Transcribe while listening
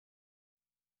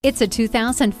It's a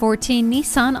 2014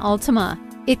 Nissan Altima.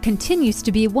 It continues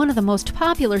to be one of the most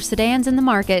popular sedans in the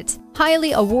market.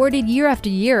 Highly awarded year after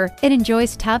year, it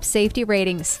enjoys top safety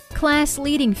ratings,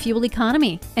 class-leading fuel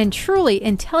economy, and truly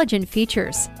intelligent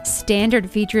features. Standard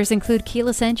features include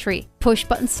keyless entry,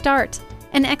 push-button start,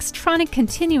 an Xtronic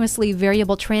continuously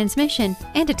variable transmission,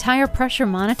 and a tire pressure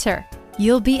monitor.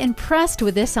 You'll be impressed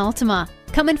with this Altima.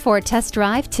 Come in for a test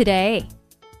drive today.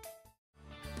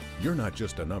 You're not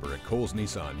just a number at Cowles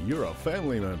Nissan, you're a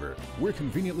family member. We're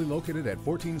conveniently located at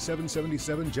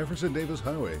 14777 Jefferson Davis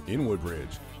Highway in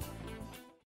Woodbridge.